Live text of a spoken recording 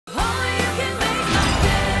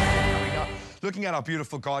Looking at our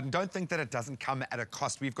beautiful garden, don't think that it doesn't come at a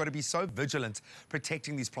cost. We've got to be so vigilant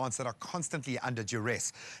protecting these plants that are constantly under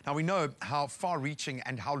duress. Now, we know how far-reaching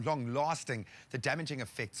and how long-lasting the damaging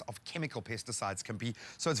effects of chemical pesticides can be.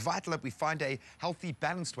 So it's vital that we find a healthy,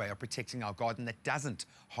 balanced way of protecting our garden that doesn't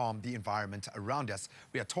harm the environment around us.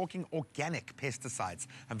 We are talking organic pesticides,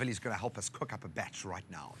 and Billy's going to help us cook up a batch right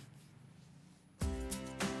now.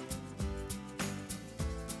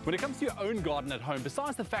 When it comes to your own garden at home,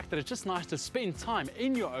 besides the fact that it's just nice to spend time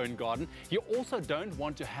in your own garden, you also don't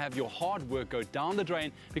want to have your hard work go down the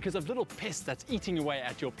drain because of little pests that's eating away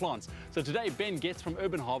at your plants. So today, Ben Getz from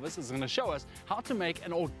Urban Harvest is going to show us how to make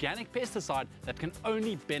an organic pesticide that can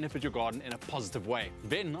only benefit your garden in a positive way.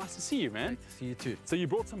 Ben, nice to see you, man. Nice to see you too. So you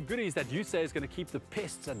brought some goodies that you say is going to keep the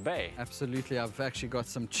pests at bay. Absolutely. I've actually got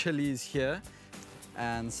some chilies here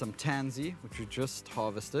and some tansy, which we just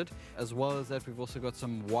harvested. As well as that, we've also got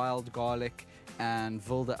some wild garlic and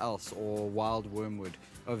wilde else, or wild wormwood,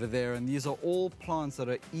 over there. And these are all plants that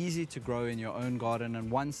are easy to grow in your own garden, and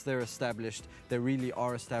once they're established, they really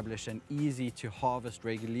are established and easy to harvest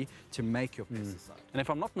regularly to make your pesticide. And if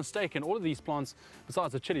I'm not mistaken, all of these plants,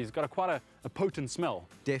 besides the chilies, got quite a potent smell.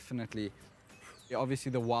 Definitely.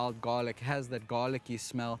 Obviously, the wild garlic has that garlicky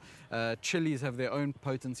smell. Chilies have their own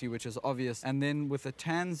potency, which is obvious. And then with the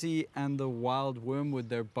tansy and the wild wormwood,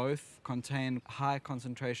 they both contain high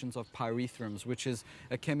concentrations of pyrethrums, which is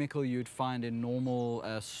a chemical you'd find in normal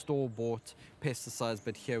store-bought pesticides,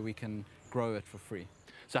 but here we can grow it for free.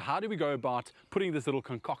 So how do we go about putting this little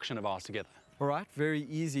concoction of ours together? All right, very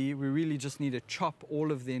easy. We really just need to chop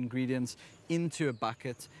all of the ingredients into a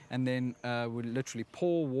bucket, and then we literally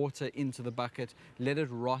pour water into the bucket, let it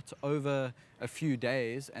rot over a few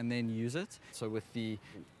days, and then use it. So with the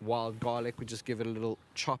wild garlic, we just give it a little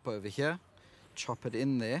chop over here, chop it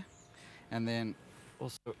in there, and then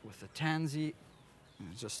also with the tansy,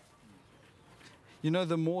 just, you know,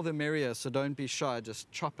 the more the merrier, so don't be shy,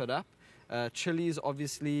 just chop it up. Chilies,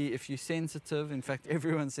 obviously, if you're sensitive, in fact,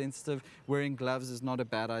 everyone's sensitive, wearing gloves is not a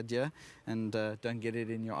bad idea, and don't get it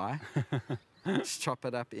in your eye. Just chop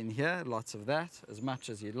it up in here, lots of that, as much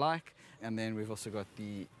as you like. And then we've also got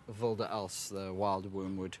the wilde else, the wild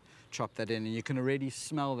wormwood. Chop that in, and you can already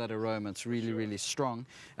smell that aroma. It's really, really strong,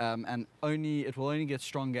 and it will only get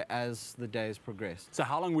stronger as the days progress. So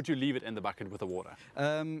how long would you leave it in the bucket with the water?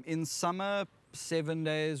 In summer, 7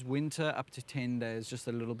 days, winter up to 10 days, just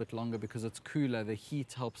a little bit longer because it's cooler. The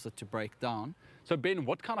heat helps it to break down. So Ben,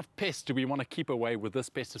 what kind of pests do we want to keep away with this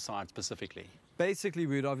pesticide specifically? Basically,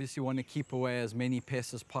 we'd obviously want to keep away as many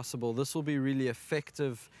pests as possible. This will be really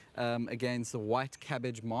effective against the white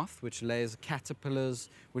cabbage moth, which lays caterpillars,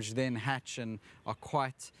 which then hatch and are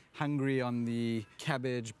quite hungry on the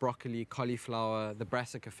cabbage, broccoli, cauliflower, the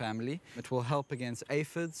brassica family. It will help against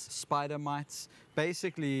aphids, spider mites,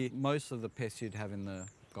 basically most of the pests you'd have in the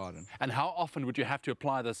garden. And how often would you have to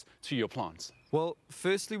apply this to your plants? Well,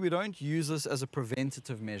 firstly, we don't use this as a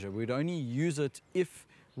preventative measure. We'd only use it if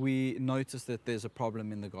we notice that there's a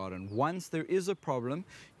problem in the garden. Once there is a problem,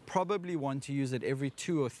 probably want to use it every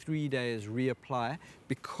 2 or 3 days, reapply.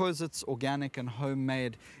 Because it's organic and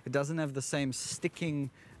homemade, it doesn't have the same sticking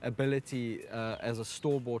ability as a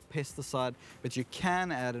store-bought pesticide, but you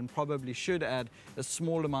can add, and probably should add, a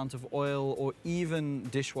small amount of oil or even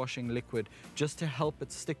dishwashing liquid just to help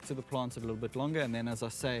it stick to the plants a little bit longer, and then, as I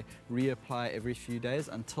say, reapply every few days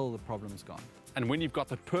until the problem is gone. And when you've got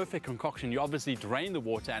the perfect concoction, you obviously drain the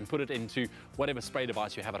water and put it into whatever spray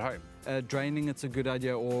device you have at home. Draining it's a good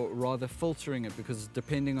idea, or rather filtering it, because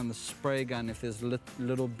depending on the spray gun, if there's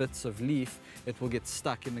little bits of leaf, it will get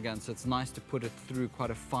stuck in the gun. So it's nice to put it through quite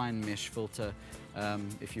a fine mesh filter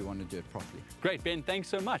if you want to do it properly. Great, Ben, thanks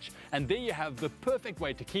so much. And there you have the perfect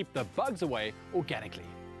way to keep the bugs away organically.